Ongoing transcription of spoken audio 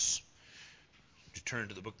turn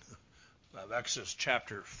to the book of Exodus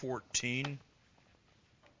chapter 14. And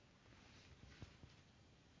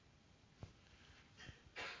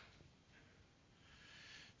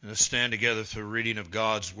let's stand together for the reading of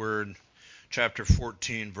God's Word, chapter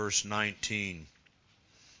 14, verse 19.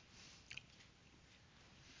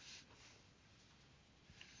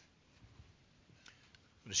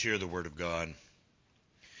 Let's hear the Word of God.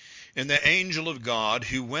 And the angel of God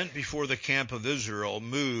who went before the camp of Israel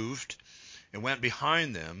moved and went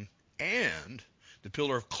behind them, and the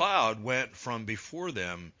pillar of cloud went from before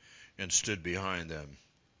them and stood behind them.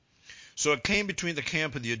 So it came between the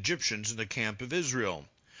camp of the Egyptians and the camp of Israel.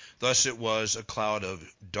 Thus it was a cloud of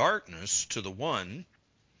darkness to the one,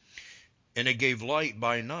 and it gave light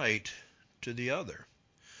by night to the other,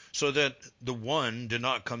 so that the one did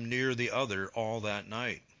not come near the other all that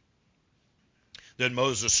night. Then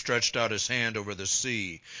Moses stretched out his hand over the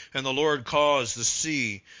sea, and the Lord caused the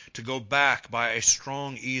sea to go back by a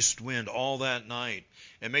strong east wind all that night,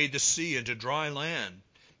 and made the sea into dry land,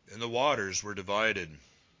 and the waters were divided.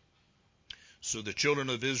 So the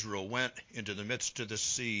children of Israel went into the midst of the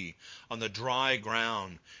sea on the dry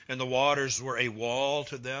ground, and the waters were a wall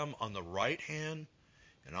to them on the right hand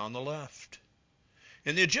and on the left.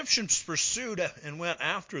 And the Egyptians pursued and went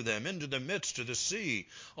after them into the midst of the sea,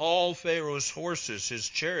 all Pharaoh's horses, his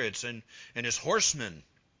chariots, and his horsemen.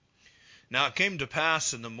 Now it came to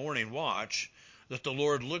pass in the morning watch that the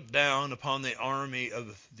Lord looked down upon the army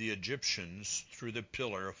of the Egyptians through the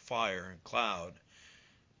pillar of fire and cloud,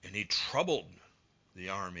 and he troubled the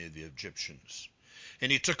army of the Egyptians.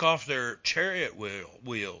 And he took off their chariot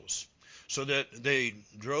wheels, so that they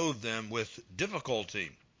drove them with difficulty.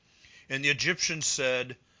 And the Egyptians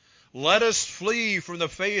said, "Let us flee from the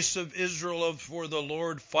face of Israel, for the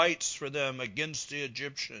Lord fights for them against the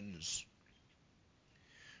Egyptians."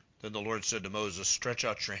 Then the Lord said to Moses, "Stretch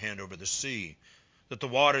out your hand over the sea, that the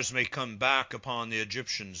waters may come back upon the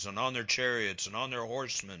Egyptians, and on their chariots, and on their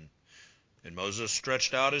horsemen." And Moses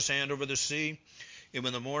stretched out his hand over the sea, and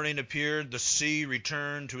when the morning appeared, the sea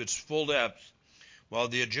returned to its full depth, while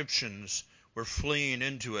the Egyptians were fleeing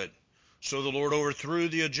into it. So the Lord overthrew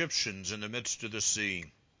the Egyptians in the midst of the sea.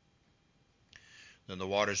 Then the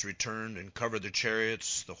waters returned and covered the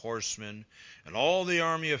chariots, the horsemen, and all the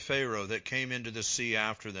army of Pharaoh that came into the sea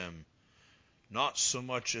after them. Not so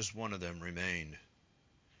much as one of them remained.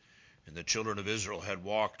 And the children of Israel had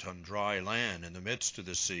walked on dry land in the midst of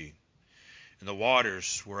the sea, and the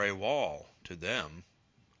waters were a wall to them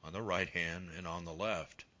on the right hand and on the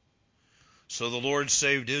left. So the Lord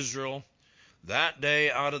saved Israel that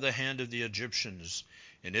day out of the hand of the Egyptians,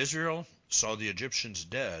 and Israel saw the Egyptians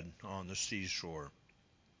dead on the seashore.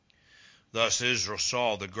 Thus Israel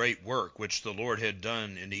saw the great work which the Lord had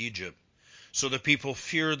done in Egypt. So the people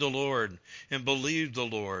feared the Lord and believed the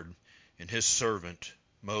Lord and his servant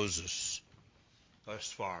Moses.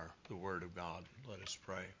 Thus far, the word of God. Let us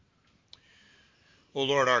pray. O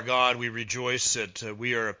Lord our God, we rejoice that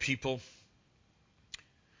we are a people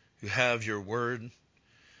who have your word.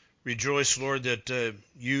 Rejoice, Lord, that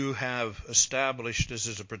you have established us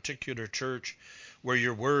as a particular church where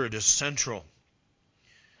your word is central,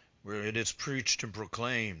 where it is preached and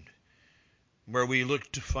proclaimed, where we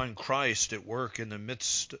look to find Christ at work in the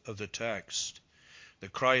midst of the text,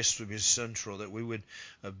 that Christ would be central, that we would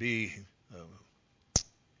be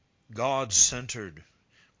God-centered,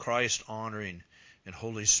 Christ-honoring, and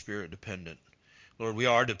Holy Spirit-dependent. Lord, we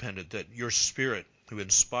are dependent that your Spirit, who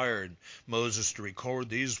inspired Moses to record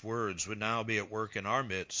these words, would now be at work in our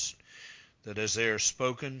midst, that as they are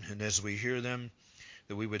spoken and as we hear them,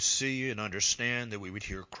 that we would see and understand, that we would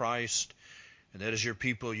hear Christ, and that as your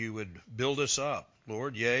people you would build us up,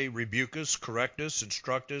 Lord, yea, rebuke us, correct us,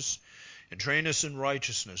 instruct us, and train us in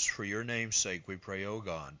righteousness for your name's sake, we pray, O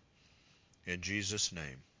God. In Jesus'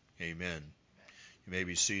 name, amen. You may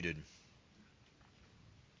be seated.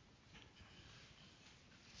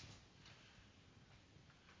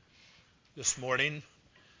 This morning,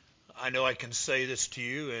 I know I can say this to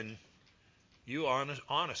you, and you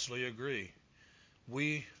honestly agree.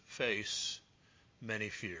 We face many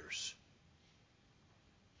fears.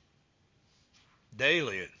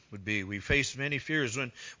 Daily it would be. We face many fears.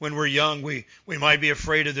 When we're young, we might be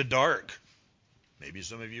afraid of the dark. Maybe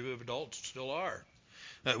some of you adults still are.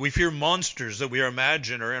 We fear monsters that we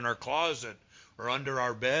imagine are in our closet or under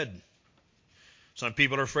our bed. Some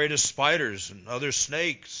people are afraid of spiders and other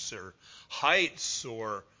snakes or heights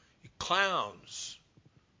or clowns.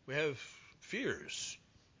 We have fears.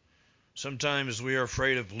 Sometimes we are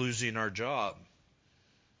afraid of losing our job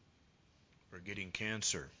or getting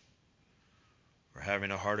cancer or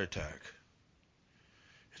having a heart attack.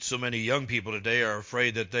 So many young people today are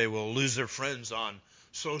afraid that they will lose their friends on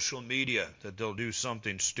social media, that they'll do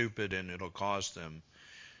something stupid and it'll cost them.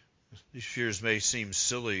 These fears may seem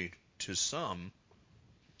silly to some,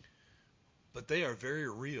 but they are very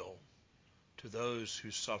real to those who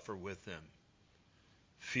suffer with them.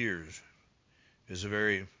 Fears is a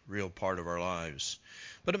very real part of our lives.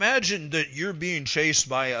 But imagine that you're being chased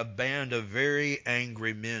by a band of very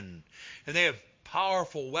angry men, and they have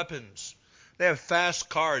powerful weapons. They have fast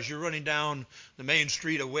cars. You're running down the main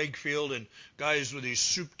street of Wakefield, and guys with these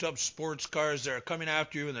souped-up sports cars that are coming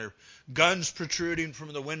after you, and their guns protruding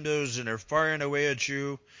from the windows, and they're firing away at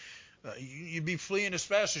you. You'd be fleeing as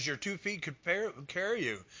fast as your 2 feet could carry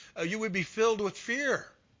you. You would be filled with fear.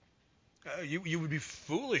 You would be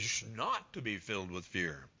foolish not to be filled with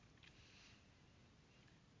fear.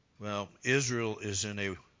 Well, Israel is in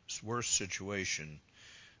a worse situation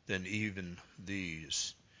than even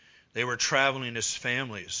these. They were traveling as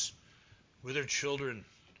families with their children,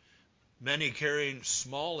 many carrying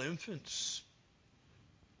small infants.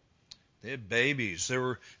 They had babies. There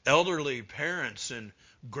were elderly parents and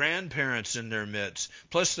grandparents in their midst.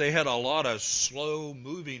 Plus, they had a lot of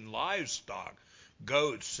slow-moving livestock,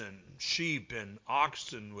 goats and sheep and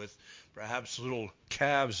oxen with perhaps little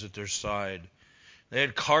calves at their side. They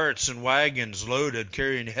had carts and wagons loaded,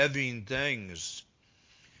 carrying heavy things.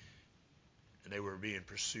 And they were being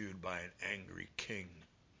pursued by an angry king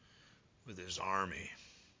with his army.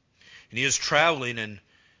 And he is traveling in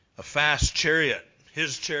a fast chariot,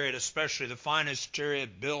 his chariot especially, the finest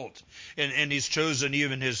chariot built. And he's chosen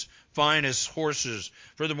even his finest horses.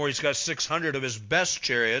 Furthermore, he's got 600 of his best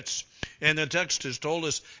chariots. And the text has told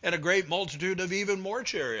us, and a great multitude of even more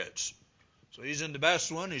chariots. So he's in the best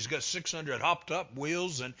one. He's got 600 hopped up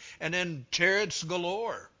wheels and then chariots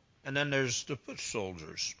galore. And then there's the foot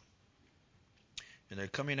soldiers. And they're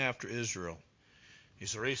coming after Israel.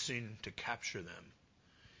 He's racing to capture them.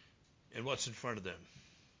 And what's in front of them?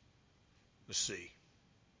 The sea.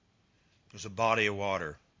 There's a body of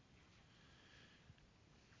water.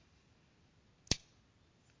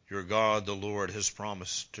 Your God, the Lord, has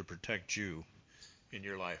promised to protect you in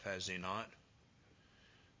your life, has he not?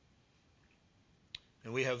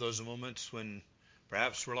 And we have those moments when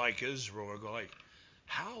perhaps we're like Israel. We're going,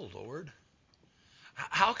 how, Lord?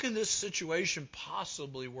 How can this situation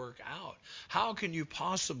possibly work out? How can you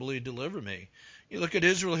possibly deliver me? You look at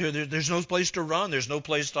Israel here. There's no place to run. There's no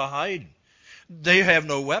place to hide. They have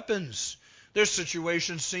no weapons. Their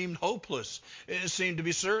situation seemed hopeless. It seemed to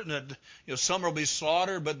be certain that some will be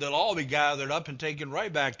slaughtered, but they'll all be gathered up and taken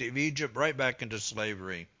right back to Egypt, right back into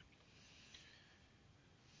slavery.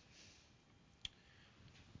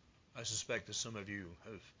 I suspect that some of you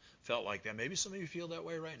have felt like that. Maybe some of you feel that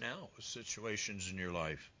way right now with situations in your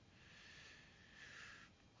life.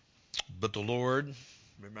 But the Lord,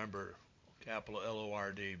 remember, capital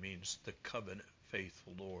L-O-R-D means the covenant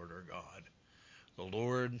faithful Lord or God. The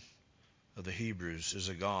Lord of the Hebrews is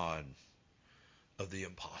a God of the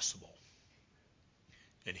impossible.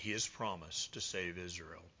 And he has promised to save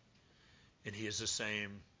Israel. And he is the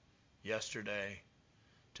same yesterday,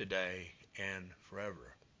 today, and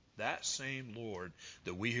forever. That same Lord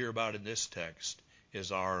that we hear about in this text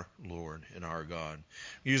is our Lord and our God.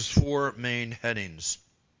 We use 4 main headings.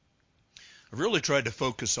 I've really tried to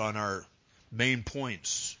focus on our main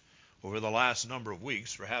points over the last number of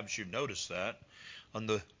weeks. Perhaps you've noticed that. On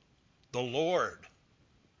the Lord.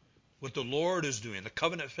 What the Lord is doing, the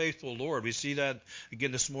covenant faithful Lord. We see that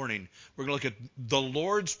again this morning. We're going to look at the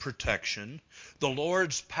Lord's protection, the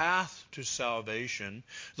Lord's path to salvation,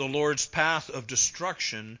 the Lord's path of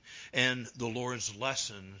destruction, and the Lord's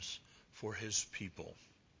lessons for his people.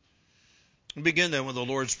 We begin then with the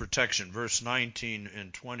Lord's protection. Verse 19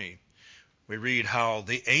 and 20. We read how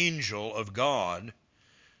the angel of God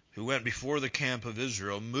who went before the camp of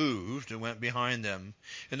Israel moved and went behind them.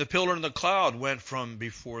 And the pillar and the cloud went from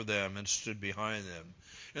before them and stood behind them.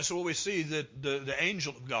 And so what we see that the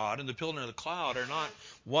angel of God and the pillar and the cloud are not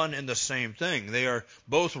one and the same thing. They are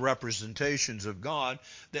both representations of God.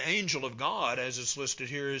 The angel of God, as it's listed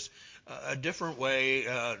here, is a different way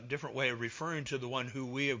of referring to the one who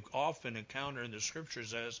we have often encountered in the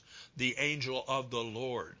scriptures as the angel of the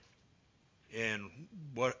Lord. And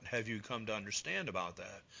what have you come to understand about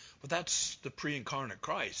that? Well, that's the pre-incarnate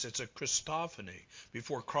Christ. It's a Christophany.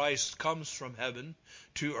 Before Christ comes from heaven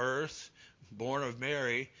to earth, born of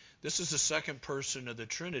Mary, this is the second person of the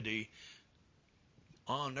Trinity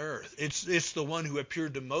on earth. It's the one who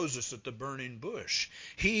appeared to Moses at the burning bush.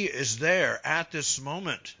 He is there at this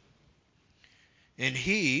moment. And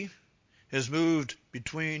he has moved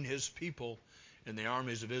between his people and the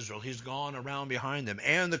armies of Israel. He's gone around behind them.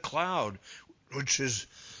 And the cloud which is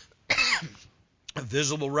a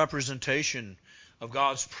visible representation of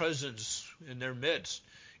God's presence in their midst,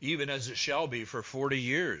 even as it shall be for 40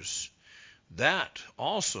 years. That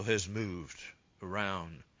also has moved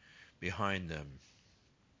around behind them.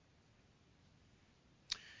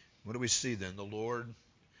 What do we see then? The Lord,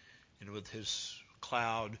 and with his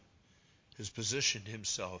cloud, has positioned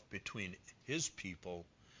himself between his people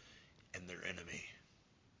and their enemy.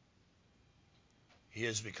 He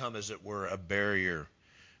has become, as it were, a barrier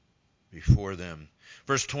before them.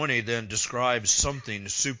 Verse 20 then describes something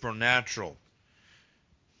supernatural,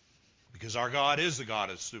 because our God is the God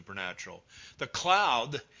of supernatural. The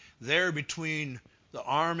cloud there between the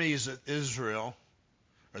armies of Israel,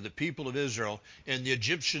 or the people of Israel, and the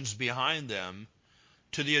Egyptians behind them,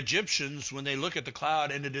 to the Egyptians, when they look at the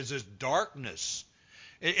cloud, and it is this darkness.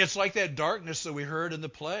 It's like that darkness that we heard in the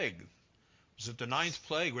plague. Was it the 9th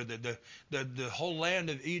plague, where the whole land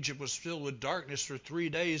of Egypt was filled with darkness for 3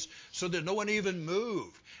 days, so that no one even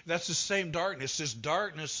moved? That's the same darkness. This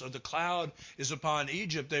darkness of the cloud is upon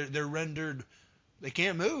Egypt. They're rendered, they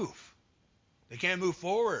can't move. They can't move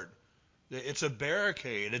forward. It's a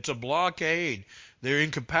barricade. It's a blockade. They're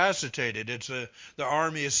incapacitated. The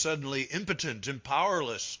army is suddenly impotent and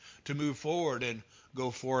powerless to move forward and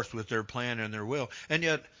go forth with their plan and their will. And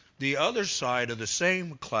yet, the other side of the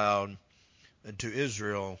same cloud to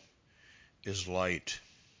Israel is light.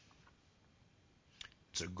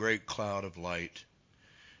 It's a great cloud of light.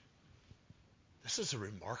 This is a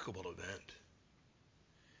remarkable event.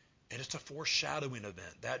 And it's a foreshadowing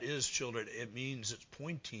event. That is, children, it means it's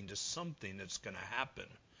pointing to something that's going to happen.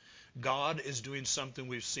 God is doing something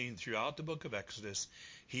we've seen throughout the book of Exodus.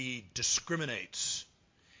 He discriminates.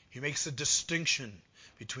 He makes a distinction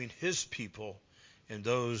between his people and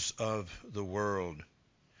those of the world.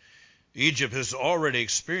 Egypt has already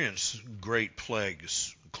experienced great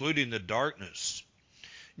plagues, including the darkness.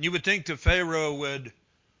 You would think the Pharaoh would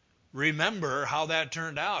remember how that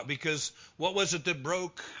turned out, because what was it that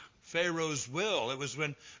broke Pharaoh's will? It was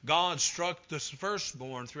when God struck the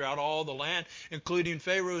firstborn throughout all the land, including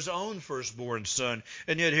Pharaoh's own firstborn son.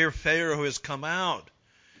 And yet here Pharaoh has come out.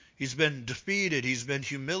 He's been defeated. He's been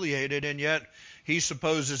humiliated. And yet he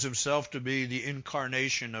supposes himself to be the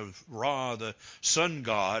incarnation of Ra, the sun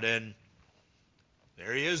god. And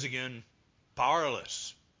there he is again,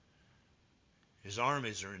 powerless. His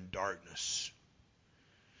armies are in darkness.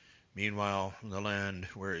 Meanwhile, in the land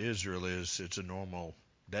where Israel is, it's a normal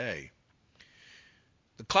day.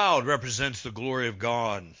 The cloud represents the glory of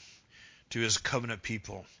God to his covenant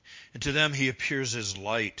people, and to them he appears as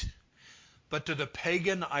light. But to the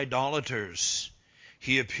pagan idolaters,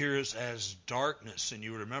 he appears as darkness. And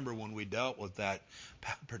you remember when we dealt with that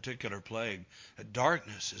particular plague, that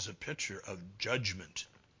darkness is a picture of judgment.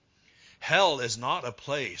 Hell is not a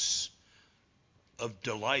place of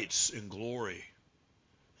delights and glory.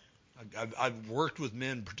 I've worked with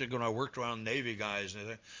men, particularly when I worked around Navy guys, and they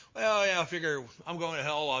think, well, yeah, I figure I'm going to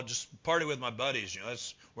hell, I'll just party with my buddies.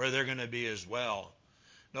 That's where they're going to be as well.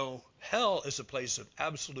 No, hell is a place of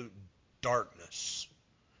absolute darkness,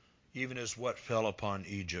 even as what fell upon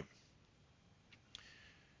Egypt.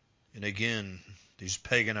 And again, these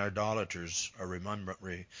pagan idolaters are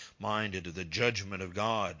reminded of the judgment of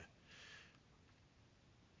God.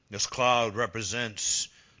 This cloud represents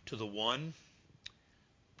to the one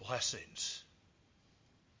blessings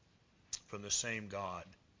from the same God,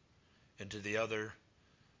 and to the other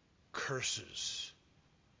curses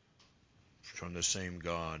from the same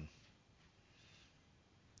God.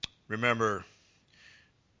 Remember,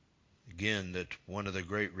 again, that one of the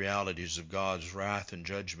great realities of God's wrath and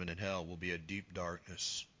judgment in hell will be a deep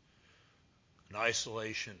darkness, an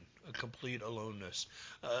isolation, a complete aloneness,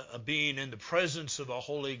 a being in the presence of a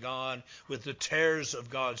holy God with the terrors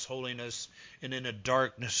of God's holiness, and in a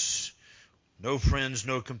darkness, no friends,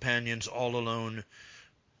 no companions, all alone,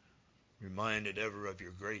 reminded ever of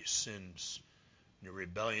your great sins, your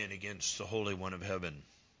rebellion against the Holy One of Heaven.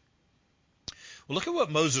 Well, look at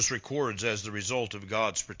what Moses records as the result of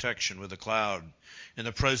God's protection with a cloud, in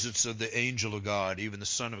the presence of the angel of God, even the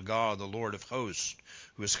Son of God, the Lord of hosts,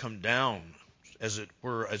 who has come down, as it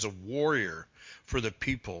were, as a warrior for the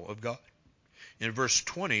people of God. In verse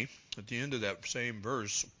 20, at the end of that same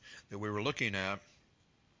verse that we were looking at,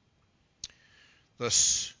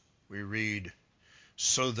 thus we read,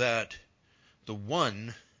 so that the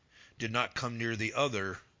one did not come near the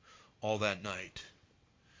other all that night.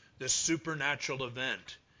 This supernatural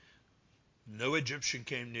event. No Egyptian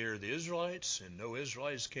came near the Israelites, and no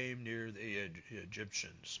Israelites came near the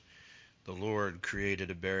Egyptians. The Lord created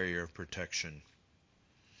a barrier of protection.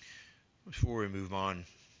 Before we move on,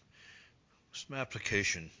 Some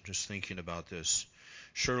application, just thinking about this.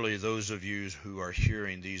 Surely those of you who are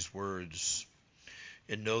hearing these words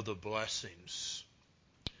and know the blessings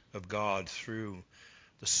of God through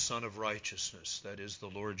the Son of Righteousness, that is the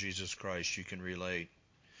Lord Jesus Christ, you can relate.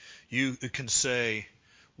 You can say,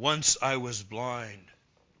 once I was blind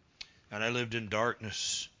and I lived in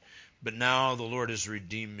darkness, but now the Lord has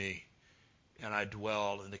redeemed me and I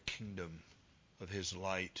dwell in the kingdom of his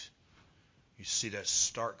light. You see that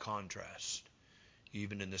stark contrast,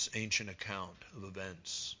 even in this ancient account of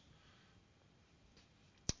events.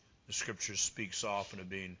 The Scripture speaks often of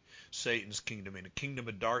being Satan's kingdom in a kingdom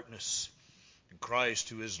of darkness, and Christ,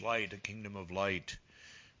 who is light, a kingdom of light.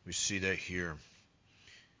 We see that here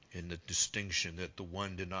in the distinction that the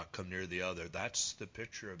one did not come near the other. That's the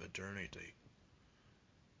picture of eternity.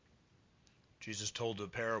 Jesus told the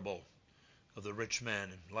parable of the rich man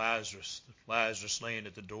and Lazarus laying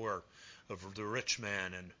at the door of the rich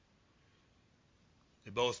man, and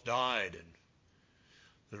they both died, and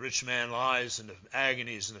the rich man lies in the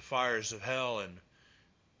agonies and the fires of hell. And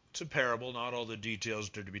it's a parable, not all the details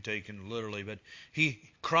are to be taken literally, but he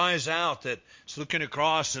cries out that he's looking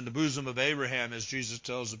across in the bosom of Abraham as Jesus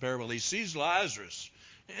tells the parable. He sees Lazarus,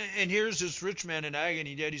 and here's this rich man in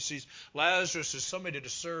agony, yet he sees Lazarus as somebody to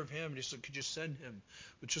serve him, and he said, could you send him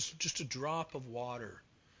with just a drop of water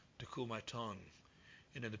to cool my tongue?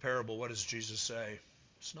 And in the parable, what does Jesus say?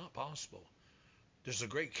 It's not possible. There's a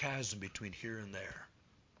great chasm between here and there.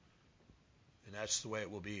 And that's the way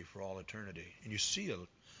it will be for all eternity. And you see a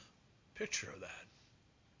picture of that.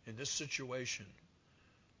 In this situation,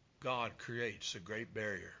 God creates a great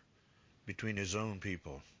barrier between his own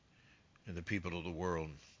people and the people of the world.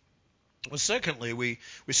 Well, secondly, we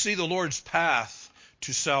see the Lord's path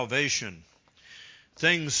to salvation.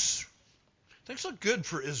 Things look good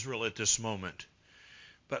for Israel at this moment.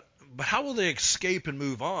 But how will they escape and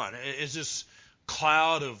move on? Is this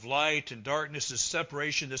cloud of light and darkness, this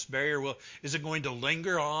separation, this barrier, is it going to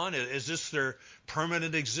linger on? Is this their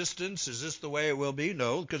permanent existence? Is this the way it will be?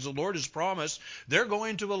 No, because the Lord has promised they're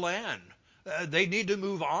going to a land. They need to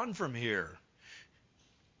move on from here.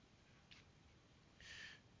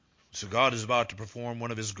 So God is about to perform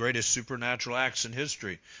one of his greatest supernatural acts in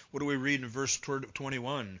history. What do we read in verse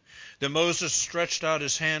 21? Then Moses stretched out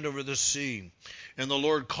his hand over the sea, and the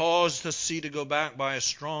Lord caused the sea to go back by a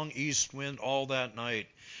strong east wind all that night,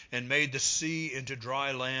 and made the sea into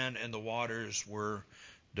dry land, and the waters were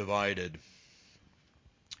divided.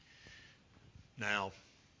 Now,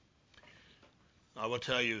 I will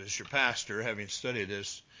tell you as your pastor, having studied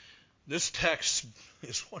this text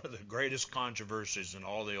is one of the greatest controversies in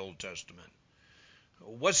all the Old Testament.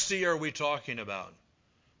 What sea are we talking about?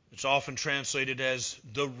 It's often translated as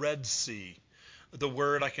the Red Sea. The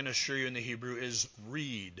word, I can assure you in the Hebrew, is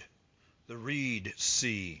reed, the Reed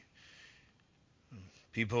Sea.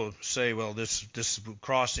 People say, well, this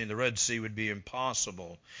crossing the Red Sea would be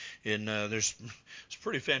impossible. And there's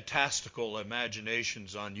pretty fantastical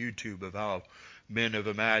imaginations on YouTube of how men have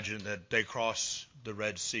imagined that they cross the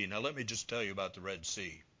Red Sea. Now, let me just tell you about the Red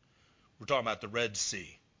Sea. We're talking about the Red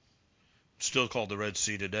Sea. It's still called the Red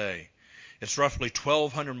Sea today. It's roughly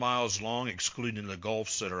 1,200 miles long, excluding the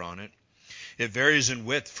gulfs that are on it. It varies in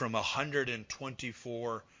width from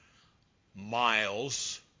 124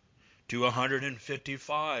 miles to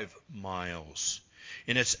 155 miles.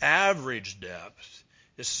 And its average depth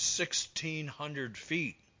is 1,600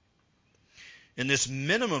 feet. And this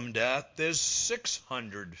minimum depth is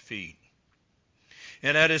 600 feet.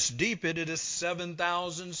 And at its deep it is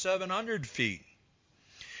 7,700 feet.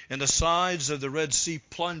 And the sides of the Red Sea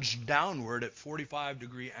plunge downward at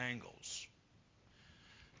 45-degree angles.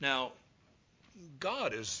 Now,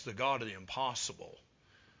 God is the God of the impossible.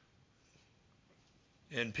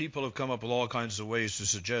 And people have come up with all kinds of ways to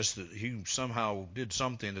suggest that he somehow did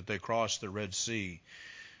something that they crossed the Red Sea.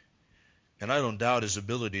 And I don't doubt his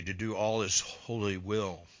ability to do all his holy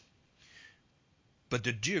will. But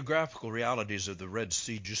the geographical realities of the Red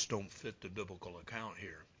Sea just don't fit the biblical account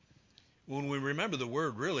here. When we remember the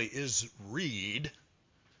word really is reed,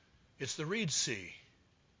 it's the Reed Sea.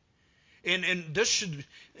 And this should,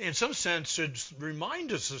 in some sense, should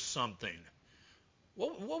remind us of something.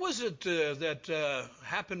 What was it that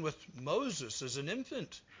happened with Moses as an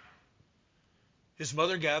infant? His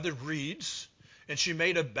mother gathered reeds, and she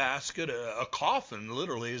made a basket, a coffin,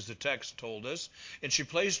 literally, as the text told us, and she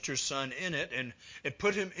placed her son in it, and it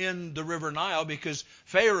put him in the river Nile because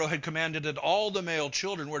Pharaoh had commanded that all the male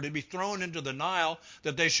children were to be thrown into the Nile,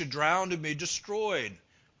 that they should drown and be destroyed.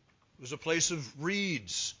 It was a place of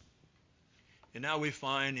reeds. And now we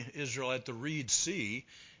find Israel at the Reed Sea,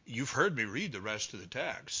 You've heard me read the rest of the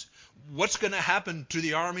text. What's going to happen to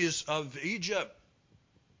the armies of Egypt?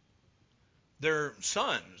 They're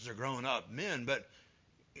sons, they're grown up men, but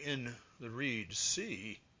in the Reed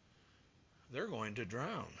Sea, they're going to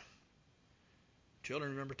drown.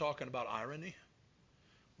 Children, remember talking about irony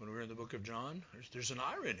when we were in the book of John? There's an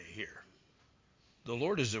irony here. The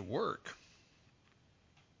Lord is at work.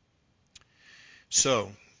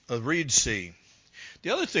 So, a reed sea.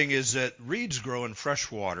 The other thing is that reeds grow in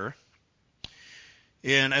fresh water.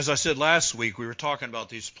 And as I said last week, we were talking about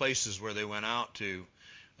these places where they went out to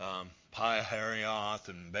Pi-hahiroth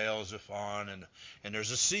and Baal-zephon, and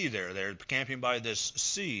there's a sea there. They're camping by this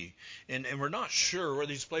sea. And we're not sure where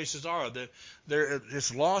these places are.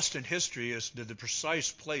 It's lost in history as to the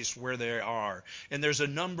precise place where they are. And there's a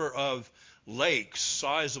number of lakes,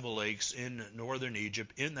 sizable lakes in northern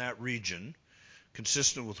Egypt in that region,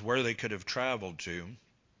 consistent with where they could have traveled to.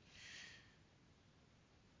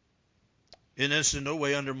 And this in no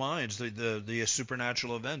way undermines the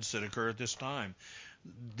supernatural events that occur at this time.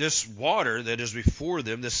 This water that is before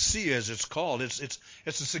them, the sea as it's called, it's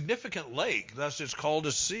a significant lake, thus it's called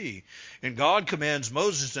a sea. And God commands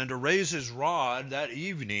Moses then to raise his rod that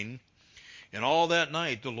evening, and all that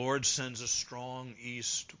night the Lord sends a strong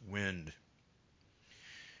east wind.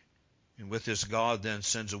 And with this, God then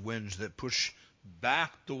sends a wind that push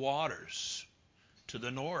back the waters to the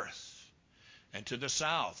north and to the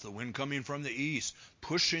south, the wind coming from the east,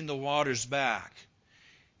 pushing the waters back.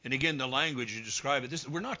 And again, the language you describe it,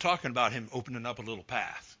 we're not talking about him opening up a little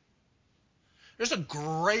path. There's a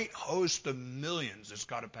great host of millions that's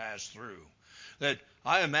got to pass through. That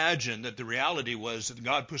I imagine that the reality was that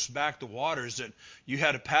God pushed back the waters, that you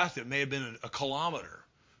had a path that may have been a kilometer,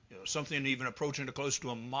 something even approaching to close to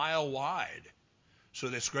a mile wide. So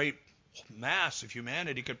this great mass of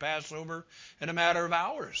humanity could pass over in a matter of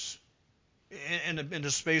hours, in the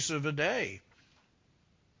space of a day.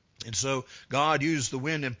 And so God used the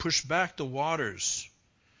wind and pushed back the waters,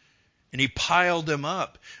 and he piled them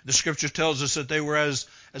up. The scripture tells us that they were as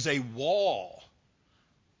a wall.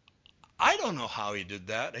 I don't know how he did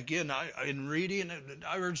that. Again, in reading,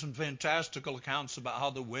 I heard some fantastical accounts about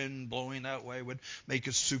how the wind blowing that way would make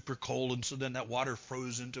it super cold, and so then that water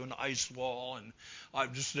froze into an ice wall, and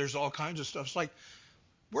there's all kinds of stuff. It's like,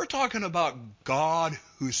 we're talking about God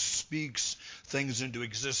who speaks things into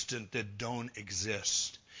existence that don't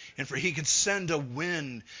exist. And for he can send a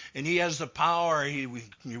wind, and he has the power. He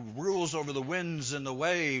rules over the winds and the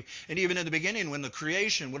wave. And even in the beginning, when the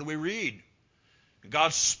creation, what do we read?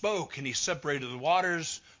 God spoke, and he separated the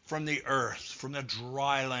waters from the earth, from the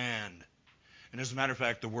dry land. And as a matter of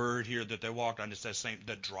fact, the word here that they walked on is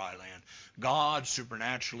the dry land. God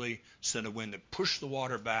supernaturally sent a wind that pushed the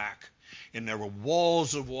water back, and there were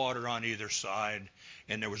walls of water on either side,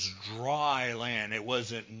 and there was dry land. It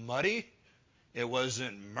wasn't muddy. It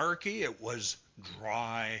wasn't murky. It was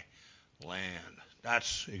dry land.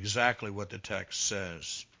 That's exactly what the text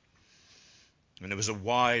says. And it was a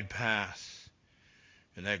wide path.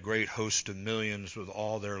 And that great host of millions with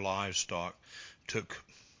all their livestock took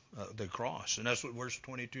the cross. And that's what verse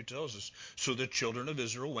 22 tells us. So the children of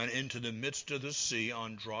Israel went into the midst of the sea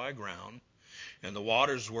on dry ground, and the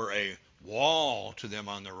waters were a wall to them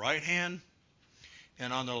on the right hand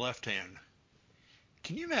and on the left hand.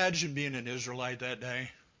 Can you imagine being an Israelite that day?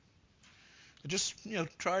 Just,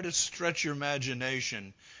 try to stretch your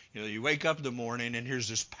imagination. You wake up in the morning and here's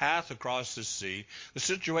this path across the sea. The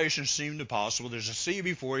situation seemed impossible. There's a sea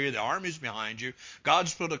before you. The army's behind you.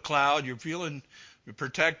 God's put a cloud. You're feeling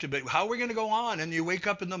protected. But how are we going to go on? And you wake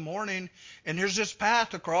up in the morning and here's this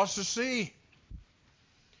path across the sea.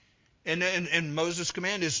 And Moses'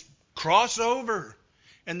 command is cross over.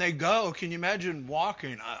 And they go. Can you imagine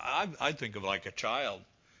walking? I think of like a child.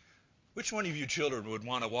 Which one of you children would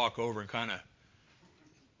want to walk over and kind of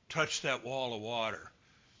touch that wall of water?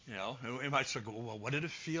 You might say, well, what did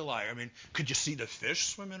it feel like? I mean, could you see the fish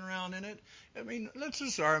swimming around in it? I mean, that's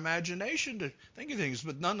just our imagination to think of things.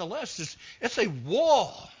 But nonetheless, it's a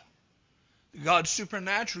wall. God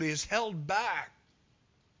supernaturally has held back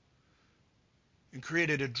and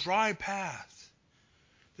created a dry path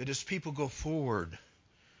that his people go forward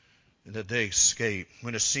and that they escape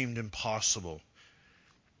when it seemed impossible.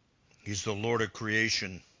 He's the Lord of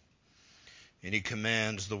creation, and he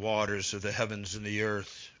commands the waters of the heavens and the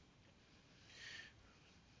earth.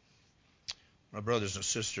 My brothers and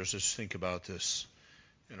sisters, let's think about this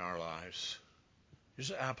in our lives. Here's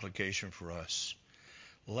an application for us.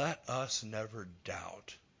 Let us never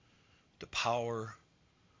doubt the power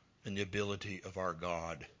and the ability of our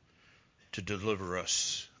God to deliver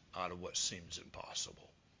us out of what seems impossible.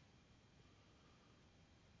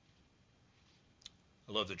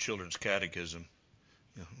 I love the Children's Catechism.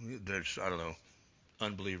 There's, I don't know,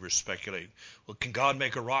 unbelievers speculate. Well, can God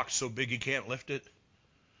make a rock so big he can't lift it?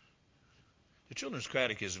 The Children's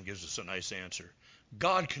Catechism gives us a nice answer.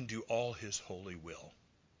 God can do all his holy will.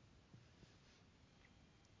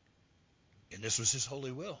 And this was his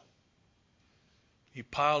holy will. He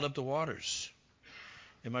piled up the waters.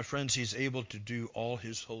 And my friends, he's able to do all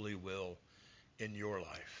his holy will in your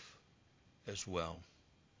life as well.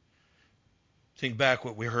 Think back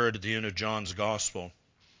what we heard at the end of John's Gospel.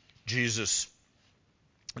 Jesus,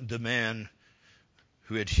 the man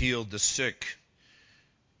who had healed the sick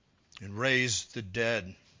and raised the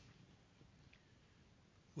dead,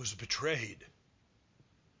 was betrayed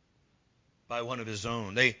by one of his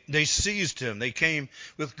own. They seized him. They came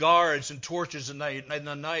with guards and torches in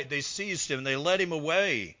the night. They seized him. They led him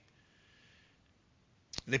away.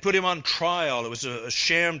 They put him on trial. It was a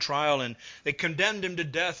sham trial, and they condemned him to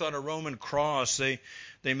death on a Roman cross. They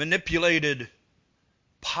manipulated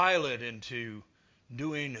Pilate into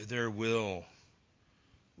doing their will,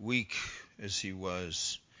 weak as he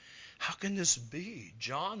was. How can this be?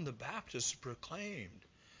 John the Baptist proclaimed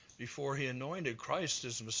before he anointed Christ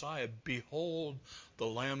as Messiah, "Behold the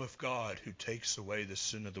Lamb of God who takes away the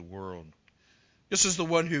sin of the world." This is the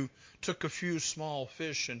one who took a few small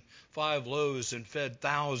fish and 5 loaves and fed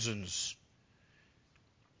thousands.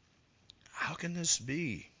 How can this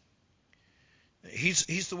be?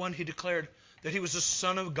 He's the one who declared that he was the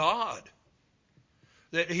Son of God,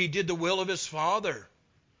 that he did the will of his Father.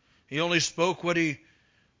 He only spoke what he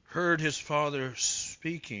heard his Father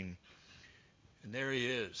speaking. And there he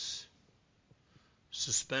is,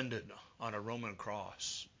 suspended on a Roman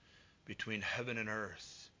cross between heaven and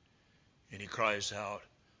earth. And he cries out,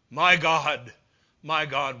 my God,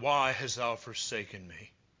 why hast thou forsaken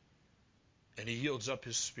me?" And he yields up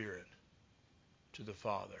his spirit to the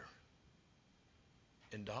Father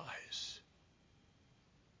and dies.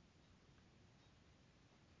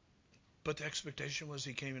 But the expectation was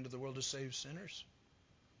he came into the world to save sinners.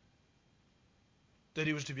 That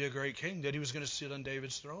he was to be a great king, that he was going to sit on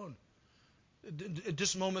David's throne.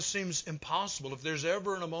 This moment seems impossible. If there's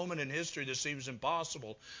ever a moment in history that seems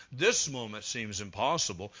impossible, this moment seems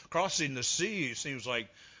impossible. Crossing the sea seems like,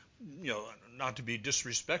 not to be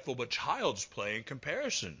disrespectful, but child's play in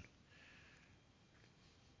comparison.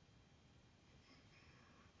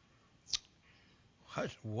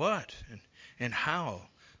 What? And how?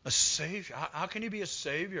 A savior? How can he be a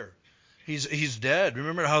savior? He's dead.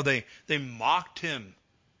 Remember how they mocked him.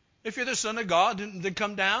 If you're the Son of God, then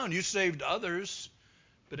come down. You saved others.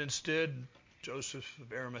 But instead, Joseph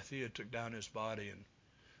of Arimathea took down his body, and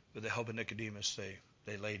with the help of Nicodemus,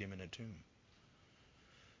 they laid him in a tomb.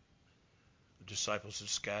 The disciples had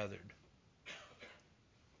scattered.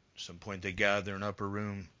 At some point, they gathered in an upper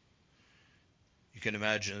room. You can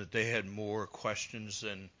imagine that they had more questions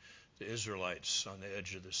than the Israelites on the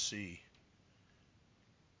edge of the sea.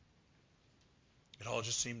 It all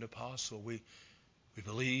just seemed impossible. We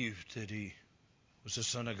believed that he was the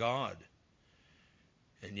Son of God.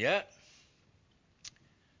 And yet,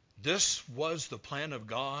 this was the plan of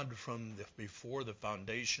God from before the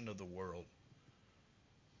foundation of the world.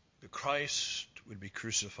 That Christ would be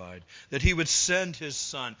crucified, that he would send his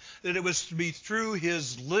Son, that it was to be through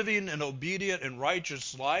his living and obedient and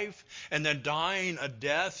righteous life, and then dying a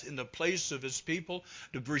death in the place of his people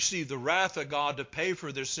to receive the wrath of God, to pay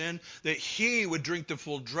for their sin, that he would drink the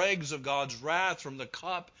full dregs of God's wrath from the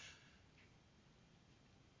cup.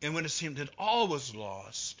 And when it seemed that all was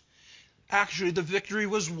lost, actually the victory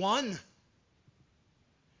was won.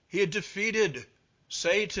 He had defeated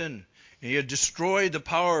Satan. He had destroyed the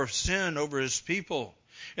power of sin over his people.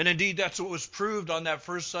 And indeed, that's what was proved on that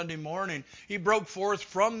first Sunday morning. He broke forth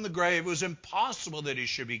from the grave. It was impossible that he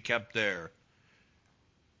should be kept there.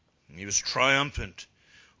 He was triumphant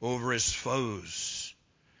over his foes.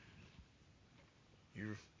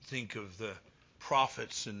 You think of the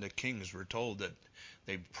prophets and the kings were told that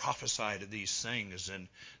they prophesied of these things, and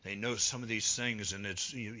they know some of these things. And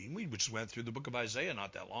we just went through the book of Isaiah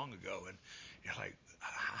not that long ago, and you're like,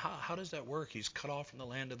 how does that work? He's cut off from the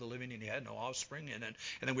land of the living, and he had no offspring. And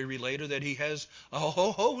then we read later that he has a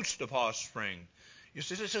whole host of offspring. You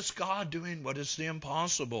see, it's just God doing what is the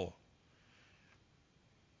impossible.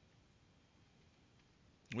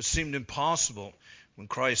 What seemed impossible when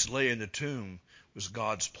Christ lay in the tomb was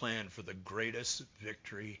God's plan for the greatest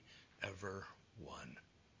victory ever won.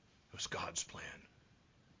 It was God's plan,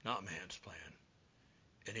 not man's plan.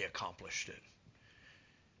 And he accomplished it.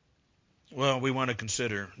 Well, we want to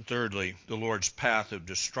consider, thirdly, the Lord's path of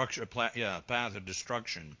destruction.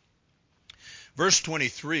 Verse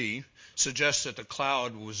 23 suggests that the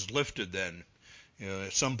cloud was lifted then,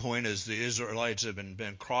 At some point, as the Israelites have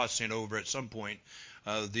been crossing over, at some point,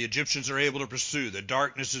 the Egyptians are able to pursue. The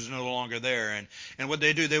darkness is no longer there. And what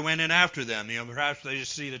they do, they went in after them. Perhaps they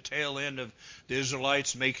just see the tail end of the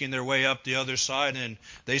Israelites making their way up the other side, and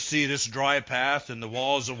they see this dry path and the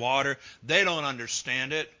walls of water. They don't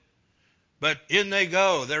understand it. But in they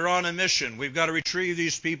go. They're on a mission. We've got to retrieve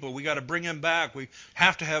these people. We've got to bring them back. We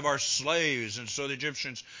have to have our slaves. And so the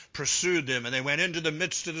Egyptians pursued them, and they went into the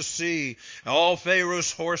midst of the sea. All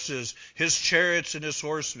Pharaoh's horses, his chariots, and his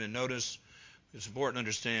horsemen. Notice, it's important to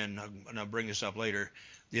understand, and I'll bring this up later,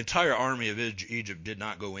 the entire army of Egypt did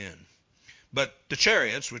not go in. But the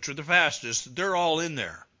chariots, which were the fastest, they're all in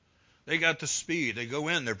there. They got the speed. They go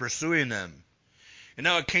in. They're pursuing them. And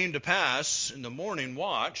now it came to pass in the morning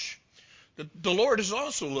watch, the Lord is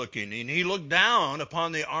also looking, and he looked down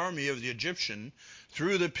upon the army of the Egyptian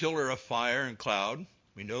through the pillar of fire and cloud.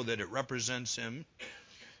 We know that it represents him.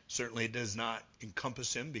 Certainly it does not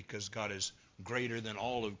encompass him, because God is greater than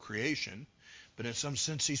all of creation. But in some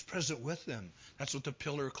sense, he's present with them. That's what the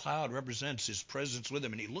pillar of cloud represents, his presence with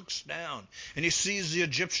them. And he looks down, and he sees the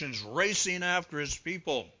Egyptians racing after his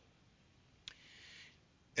people.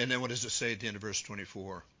 And then what does it say at the end of verse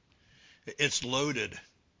 24? It's loaded.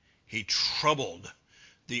 He troubled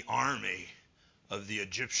the army of the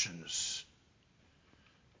Egyptians.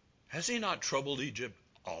 Has he not troubled Egypt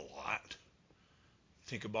a lot?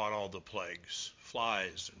 Think about all the plagues: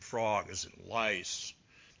 flies and frogs and lice,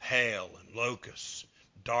 hail and locusts,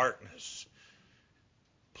 darkness,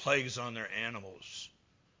 plagues on their animals.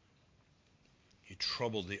 He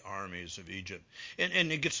troubled the armies of Egypt. And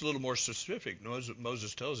it gets a little more specific.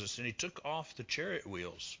 Moses tells us, and he took off the chariot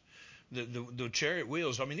wheels. The chariot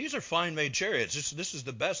wheels, I mean, these are fine-made chariots. This is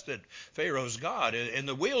the best that Pharaoh's got, and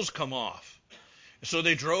the wheels come off. So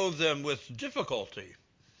they drove them with difficulty.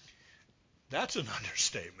 That's an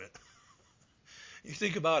understatement. You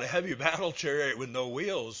think about a heavy battle chariot with no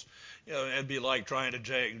wheels, it'd be like trying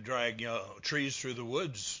to drag trees through the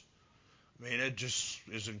woods. I mean, it just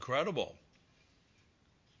is incredible.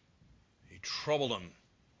 He troubled them.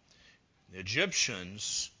 The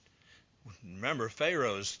Egyptians, remember,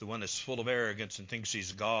 Pharaoh's the one that's full of arrogance and thinks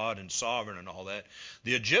he's God and sovereign and all that.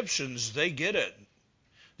 The Egyptians, they get it.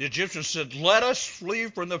 The Egyptians said, "Let us flee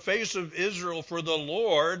from the face of Israel, for the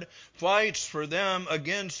Lord fights for them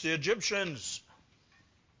against the Egyptians."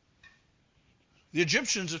 The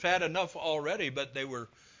Egyptians have had enough already, but they were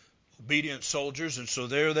obedient soldiers, and so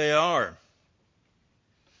there they are.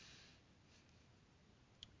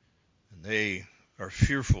 And they are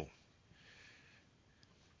fearful.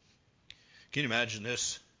 Can you imagine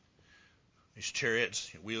this? These chariots,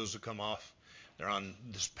 wheels will come off. They're on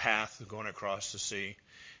this path going across the sea.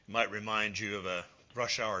 It might remind you of a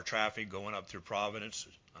rush hour traffic going up through Providence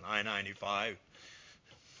on I-95.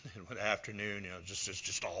 In the afternoon, it's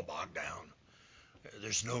just all bogged down.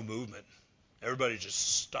 There's no movement. Everybody's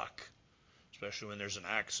just stuck, especially when there's an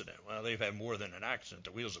accident. Well, they've had more than an accident.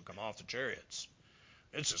 The wheels will come off the chariots.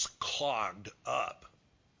 It's just clogged up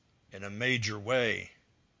in a major way.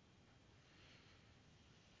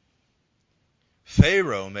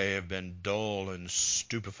 Pharaoh may have been dull and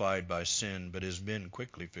stupefied by sin, but his men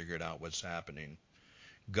quickly figured out what's happening.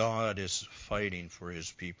 God is fighting for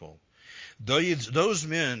his people. Those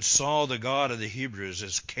men saw the God of the Hebrews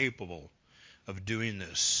as capable of doing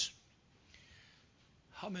this.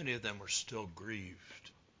 How many of them were still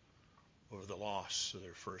grieved over the loss of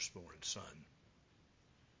their firstborn son?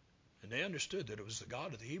 And they understood that it was the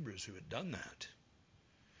God of the Hebrews who had done that.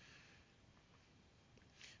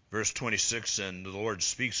 Verse 26, and the Lord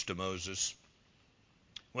speaks to Moses.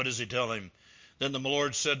 What does he tell him? Then the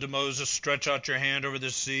Lord said to Moses, "Stretch out your hand over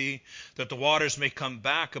the sea, that the waters may come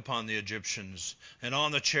back upon the Egyptians, and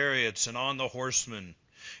on the chariots, and on the horsemen."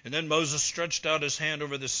 And then Moses stretched out his hand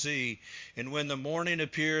over the sea, and when the morning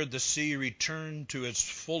appeared, the sea returned to its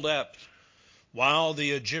full depth, while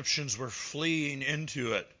the Egyptians were fleeing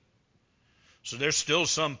into it. So there's still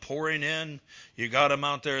some pouring in. You got them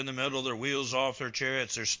out there in the middle, their wheels off their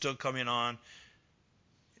chariots. They're still coming on.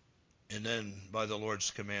 And then by the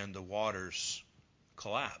Lord's command, the waters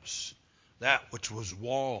collapse. That which was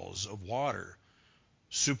walls of water,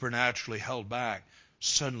 supernaturally held back,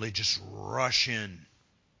 suddenly just rush in.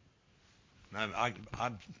 Y'all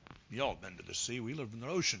have been to the sea. We live in the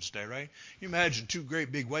ocean today, right? You imagine two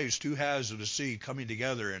great big waves, two halves of the sea coming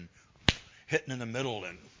together and hitting in the middle,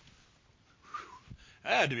 and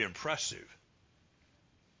that had to be impressive.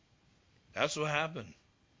 That's what happened.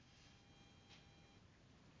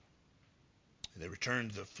 They returned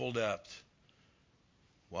to the full depth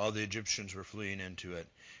while the Egyptians were fleeing into it.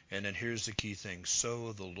 And then here's the key thing.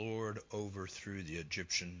 So the Lord overthrew the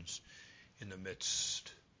Egyptians in the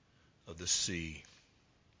midst of the sea.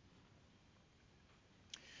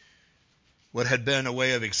 What had been a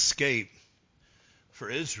way of escape for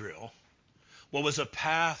Israel, what was a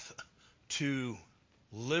path to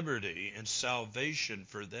liberty and salvation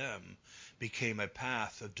for them, became a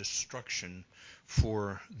path of destruction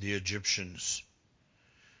for the Egyptians.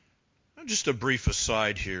 Now, just a brief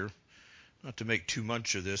aside here, not to make too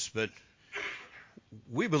much of this, but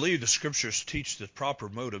we believe the Scriptures teach the proper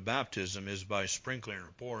mode of baptism is by sprinkling or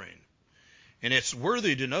pouring. And it's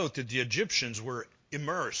worthy to note that the Egyptians were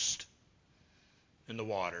immersed in the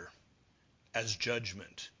water as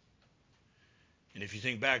judgment. And if you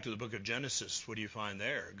think back to the book of Genesis, what do you find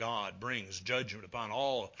there? God brings judgment upon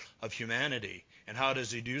all of humanity. And how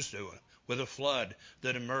does he do so? With a flood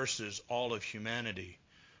that immerses all of humanity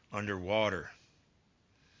underwater.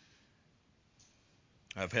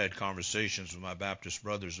 I've had conversations with my Baptist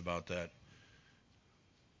brothers about that.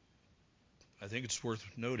 I think it's worth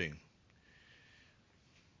noting.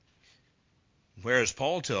 Whereas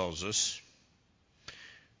Paul tells us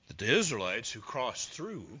that the Israelites who crossed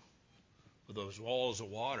through with those walls of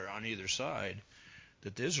water on either side,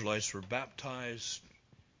 that the Israelites were baptized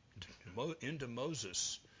into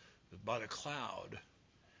Moses by the cloud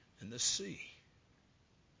in the sea.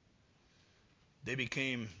 They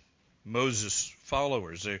became Moses'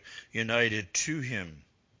 followers. They're united to him.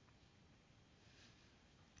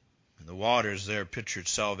 And the waters there pictured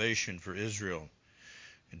salvation for Israel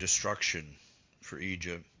and destruction for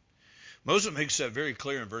Egypt. Moses makes that very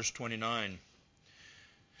clear in verse 29.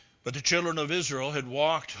 But the children of Israel had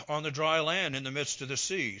walked on the dry land in the midst of the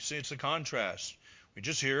sea. See, it's a contrast. We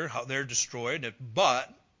just hear how they're destroyed,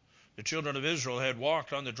 but the children of Israel had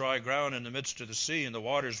walked on the dry ground in the midst of the sea, and the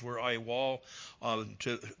waters were a wall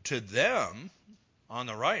to them on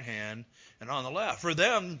the right hand and on the left. For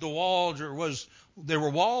them, there were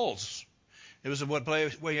walls. It was a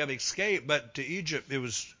way of escape, but to Egypt, it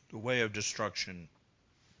was the way of destruction.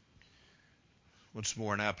 Once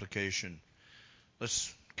more, an application.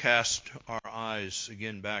 Let's cast our eyes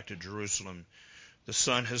again back to Jerusalem. The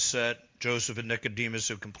sun has set. Joseph and Nicodemus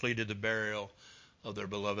have completed the burial of their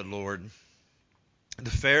beloved Lord.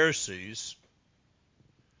 The Pharisees,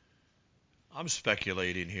 I'm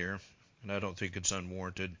speculating here, and I don't think it's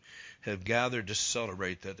unwarranted, have gathered to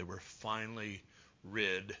celebrate that they were finally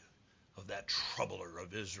rid of that troubler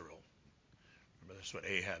of Israel. Remember, that's what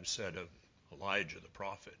Ahab said of Elijah the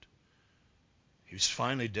prophet. He was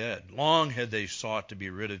finally dead. Long had they sought to be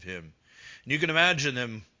rid of him. And you can imagine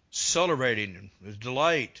them celebrating with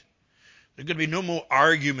delight. There could be no more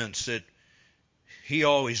arguments that he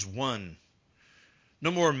always won.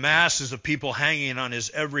 No more masses of people hanging on his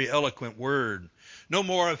every eloquent word. No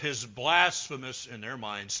more of his blasphemous, in their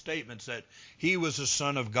minds, statements that he was the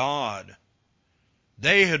Son of God.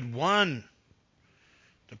 They had won.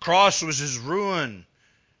 The cross was his ruin.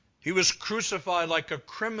 He was crucified like a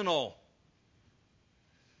criminal.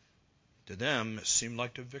 To them, it seemed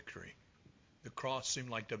like a victory. The cross seemed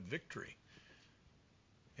like a victory.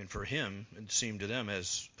 And for him, it seemed to them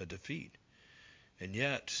as a defeat. And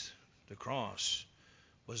yet, the cross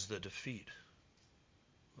was the defeat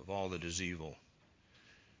of all that is evil.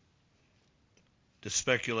 To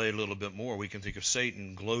speculate a little bit more, we can think of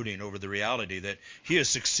Satan gloating over the reality that he has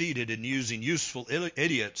succeeded in using useful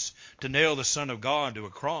idiots to nail the Son of God to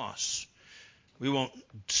a cross. We won't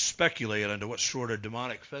speculate into what sort of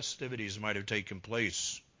demonic festivities might have taken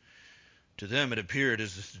place. To them, it appeared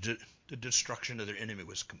as if the destruction of their enemy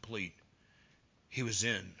was complete. He was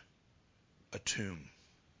in a tomb.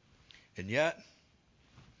 And yet,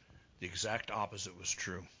 the exact opposite was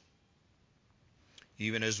true.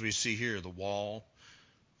 Even as we see here, the wall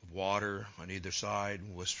of water on either side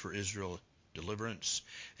was for Israel deliverance,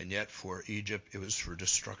 and yet for Egypt it was for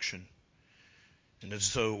destruction. And as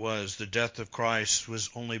so it was, the death of Christ was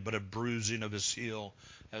only but a bruising of his heel,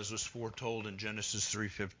 as was foretold in Genesis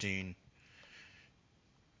 3:15.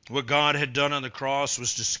 What God had done on the cross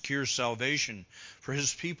was to secure salvation for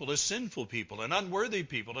his people, his sinful people, an unworthy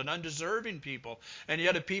people, an undeserving people, and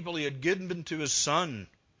yet a people he had given to his Son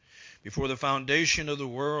before the foundation of the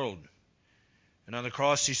world. And on the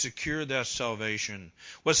cross he secured that salvation.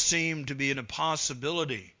 What seemed to be an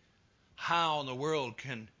impossibility. How in the world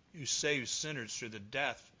can you save sinners through the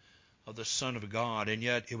death of the Son of God? And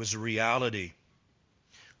yet it was a reality.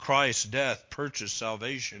 Christ's death purchased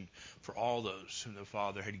salvation for all those whom the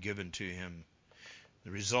Father had given to him. The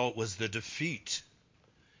result was the defeat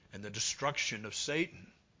and the destruction of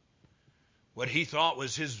Satan. What he thought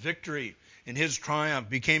was his victory and his triumph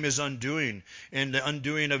became his undoing and the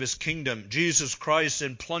undoing of his kingdom. Jesus Christ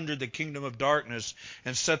then plundered the kingdom of darkness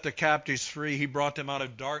and set the captives free. He brought them out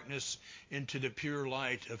of darkness into the pure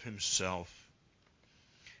light of himself.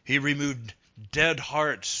 He removed dead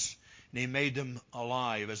hearts and he made them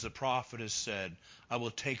alive. As the prophet has said, I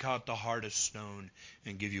will take out the heart of stone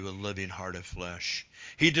and give you a living heart of flesh.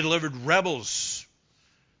 He delivered rebels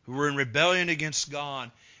who were in rebellion against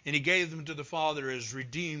God, and he gave them to the Father as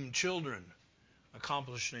redeemed children,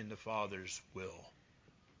 accomplishing the Father's will.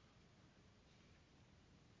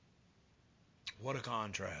 What a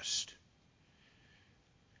contrast.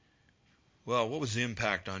 Well, what was the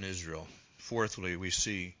impact on Israel? Fourthly, we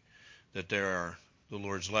see that there are the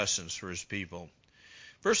Lord's lessons for his people.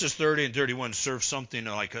 Verses 30 and 31 serve something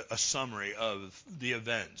like a summary of the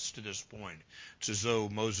events to this point. It's as though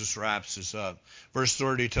Moses wraps this up. Verse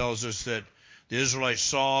 30 tells us that the Israelites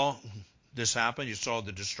saw this happen. You saw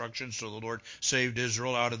the destruction. So the Lord saved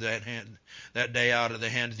Israel out of that day out of the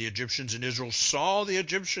hand of the Egyptians. And Israel saw the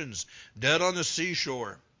Egyptians dead on the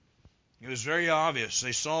seashore. It was very obvious.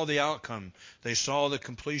 They saw the outcome. They saw the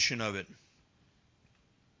completion of it.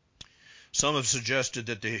 Some have suggested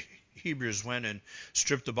that the Hebrews went and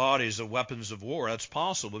stripped the bodies of weapons of war. That's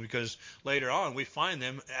possible because later on we find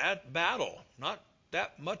them at battle. Not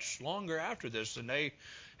that much longer after this, and they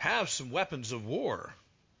have some weapons of war.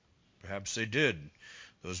 Perhaps they did.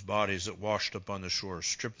 Those bodies that washed up on the shore,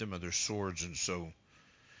 stripped them of their swords and so.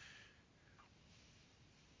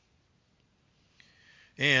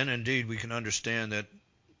 And indeed we can understand that,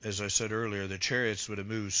 as I said earlier, the chariots would have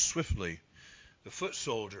moved swiftly. The foot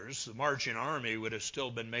soldiers, the marching army, would have still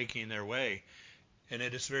been making their way. And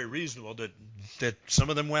it is very reasonable that some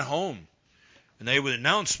of them went home. And they would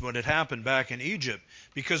announce what had happened back in Egypt.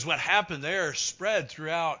 Because what happened there spread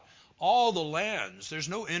throughout all the lands. There's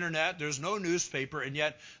no internet, there's no newspaper, and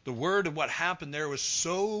yet the word of what happened there was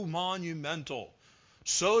so monumental,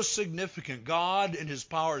 so significant. God in his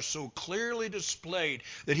power so clearly displayed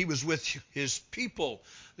that he was with his people,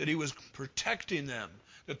 that he was protecting them,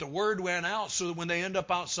 that the word went out so that when they end up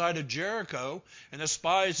outside of Jericho and the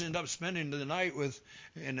spies end up spending the night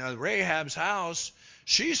in Rahab's house,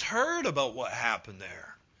 she's heard about what happened there.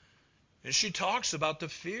 And she talks about the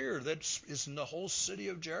fear that is in the whole city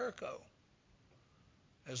of Jericho,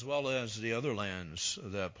 as well as the other lands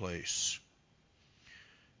of that place.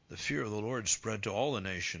 The fear of the Lord spread to all the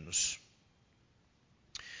nations.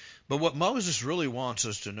 But what Moses really wants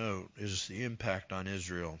us to note is the impact on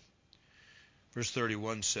Israel. Verse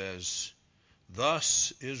 31 says,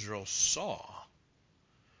 Thus Israel saw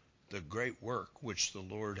the great work which the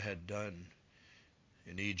Lord had done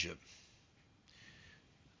in Egypt.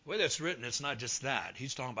 The way that's written, it's not just that.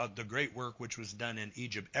 He's talking about the great work which was done in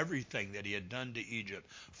Egypt. Everything that he had done to Egypt,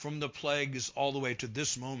 from the plagues all the way to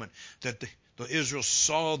this moment, that the Israel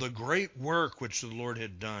saw the great work which the Lord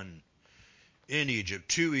had done in Egypt,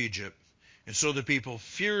 to Egypt. And so the people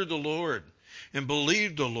feared the Lord and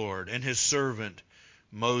believed the Lord and his servant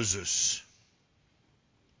Moses.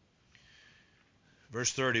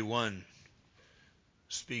 Verse 31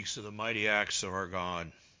 speaks of the mighty acts of our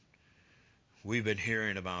God. We've been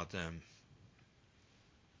hearing about them.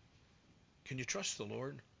 Can you trust the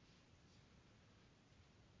Lord?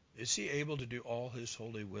 Is he able to do all his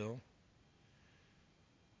holy will?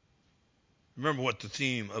 Remember what the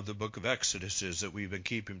theme of the book of Exodus is that we've been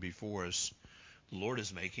keeping before us. The Lord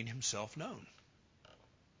is making himself known.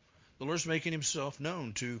 The Lord's making himself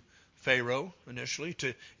known to Pharaoh initially,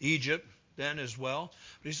 to Egypt then as well.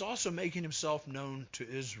 But he's also making himself known to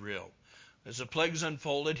Israel. As the plagues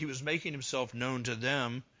unfolded, he was making himself known to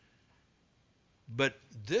them. But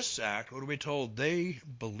this act, what are we told? They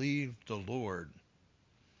believed the Lord.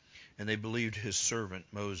 And they believed his servant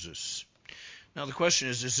Moses. Now the question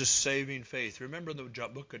is this saving faith? Remember in the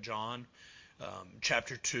book of John,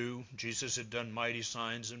 chapter 2, Jesus had done mighty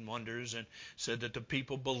signs and wonders and said that the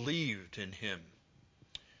people believed in him.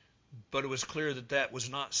 But it was clear that that was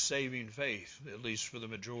not saving faith, at least for the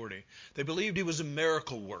majority. They believed he was a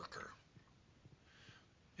miracle worker.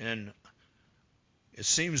 And it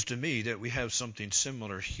seems to me that we have something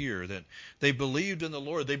similar here, that they believed in the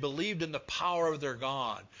Lord. They believed in the power of their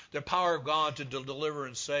God, the power of God to deliver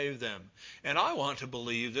and save them. And I want to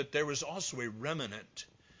believe that there was also a remnant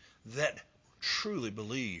that truly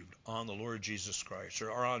believed on the Lord Jesus Christ,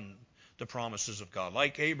 or on the promises of God,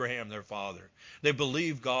 like Abraham, their father. They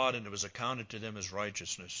believed God, and it was accounted to them as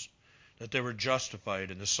righteousness, that they were justified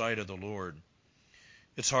in the sight of the Lord.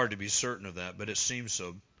 It's hard to be certain of that, but it seems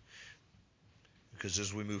so. Because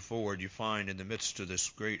as we move forward, you find in the midst of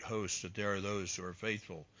this great host that there are those who are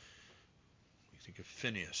faithful. You think of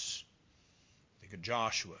Phinehas, Think of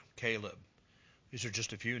Joshua, Caleb. These are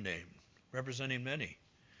just a few named, representing many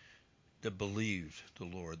that believed the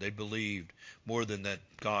Lord. They believed more than that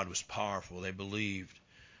God was powerful. They believed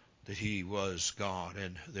that he was God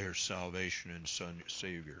and their salvation and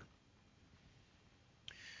Savior.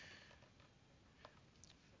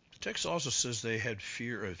 The text also says they had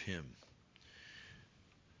fear of him.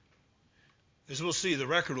 As we'll see, the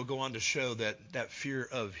record will go on to show that that fear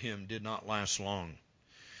of him did not last long.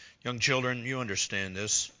 Young children, you understand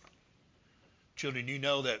this. Children, you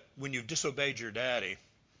know that when you've disobeyed your daddy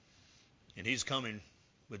and he's coming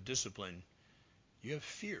with discipline, you have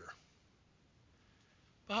fear.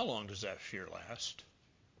 But how long does that fear last?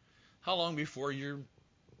 How long before you're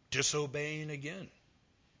disobeying again?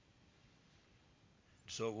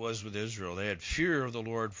 So it was with Israel. They had fear of the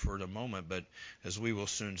Lord for the moment, but as we will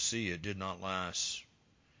soon see, it did not last.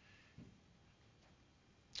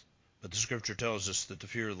 But the scripture tells us that the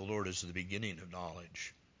fear of the Lord is the beginning of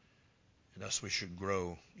knowledge, and thus we should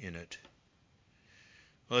grow in it.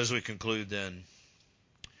 Well, as we conclude then,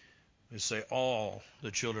 we say all the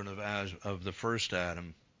children of the first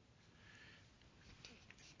Adam,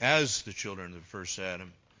 as the children of the first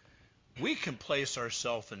Adam, we can place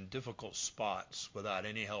ourselves in difficult spots without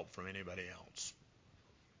any help from anybody else.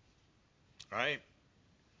 Right?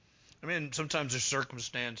 I mean, sometimes there's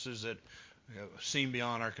circumstances that seem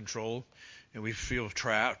beyond our control, and we feel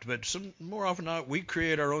trapped. But more often than not, we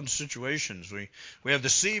create our own situations. We have the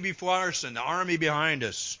sea before us and the army behind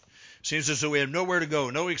us. Seems as though we have nowhere to go,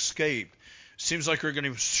 no escape. Seems like we're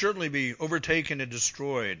going to certainly be overtaken and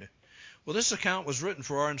destroyed. Well, this account was written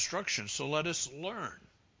for our instruction, so let us learn.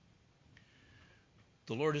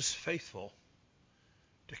 The Lord is faithful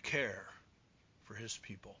to care for his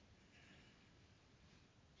people.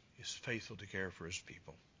 He is faithful to care for his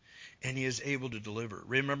people. And he is able to deliver.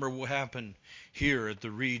 Remember what happened here at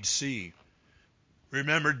the Reed Sea.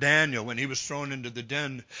 Remember Daniel when he was thrown into the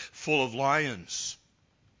den full of lions.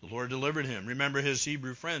 The Lord delivered him. Remember his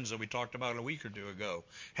Hebrew friends that we talked about a week or two ago.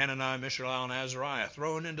 Hananiah, Mishael, and Azariah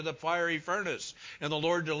thrown into the fiery furnace. And the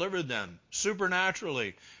Lord delivered them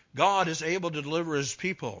supernaturally. God is able to deliver his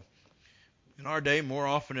people. In our day, more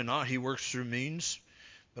often than not, he works through means.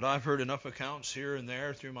 But I've heard enough accounts here and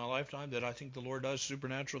there through my lifetime that I think the Lord does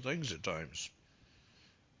supernatural things at times.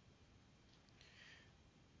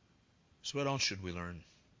 So what else should we learn?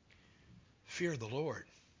 Fear the Lord.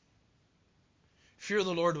 Fear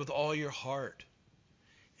the Lord with all your heart.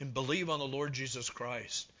 And believe on the Lord Jesus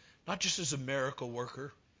Christ. Not just as a miracle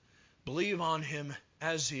worker. Believe on him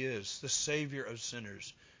as he is, the Savior of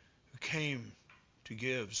sinners, who came to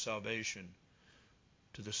give salvation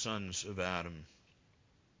to the sons of Adam.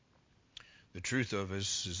 The truth of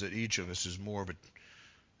us is that each of us is more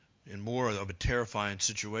of a terrifying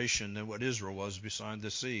situation than what Israel was beside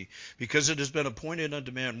the sea, because it has been appointed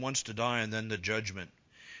unto man once to die and then the judgment.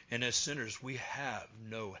 And as sinners, we have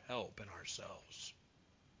no help in ourselves.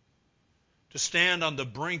 To stand on the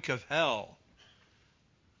brink of hell,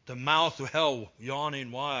 the mouth of hell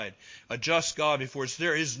yawning wide, a just God before us,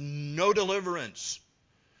 there is no deliverance.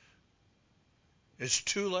 It's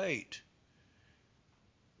too late.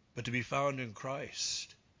 But to be found in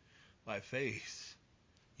Christ by faith,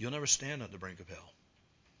 you'll never stand on the brink of hell.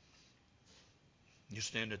 You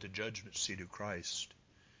stand at the judgment seat of Christ,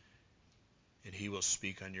 and he will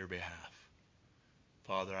speak on your behalf.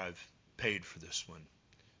 Father, I've paid for this one.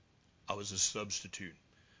 I was a substitute.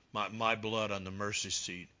 My blood on the mercy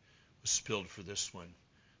seat was spilled for this one.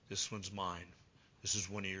 This one's mine. This is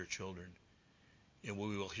one of your children. And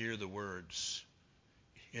we will hear the words,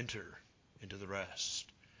 enter into the rest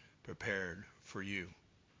prepared for you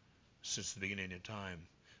since the beginning of time.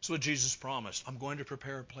 That's what Jesus promised. I'm going to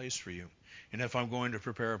prepare a place for you. And if I'm going to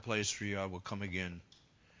prepare a place for you, I will come again.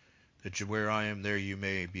 That where I am, there you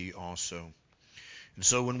may be also. And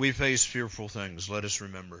so when we face fearful things, let us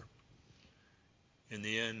remember, in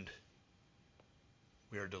the end,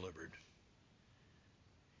 we are delivered.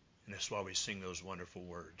 And that's why we sing those wonderful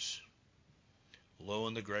words. Low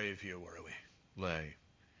in the grave he lay,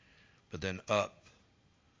 but then up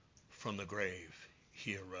from the grave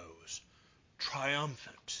he arose,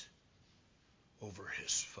 triumphant over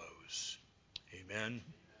his foes. Amen.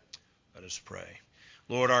 Let us pray.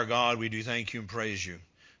 Lord our God, we do thank you and praise you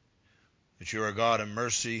that you are a God of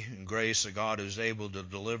mercy and grace, a God who is able to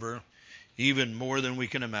deliver even more than we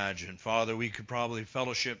can imagine. Father, we could probably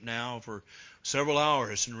fellowship now for several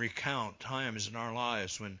hours and recount times in our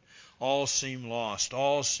lives when all seemed lost,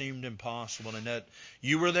 all seemed impossible, and that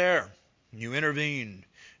you were there, and you intervened,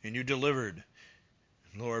 and you delivered.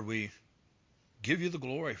 Lord, we give you the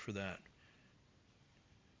glory for that.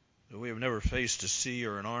 We have never faced a sea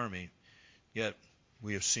or an army, Yet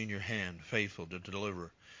we have seen your hand faithful to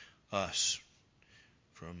deliver us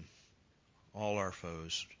from all our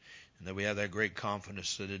foes, and that we have that great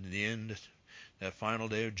confidence that in the end, that final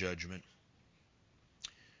day of judgment,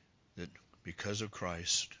 that because of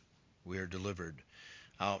Christ, we are delivered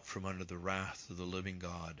out from under the wrath of the living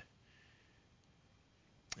God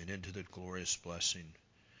and into the glorious blessing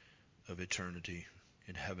of eternity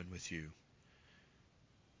in heaven with you.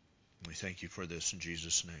 We thank you for this in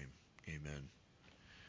Jesus' name. Amen.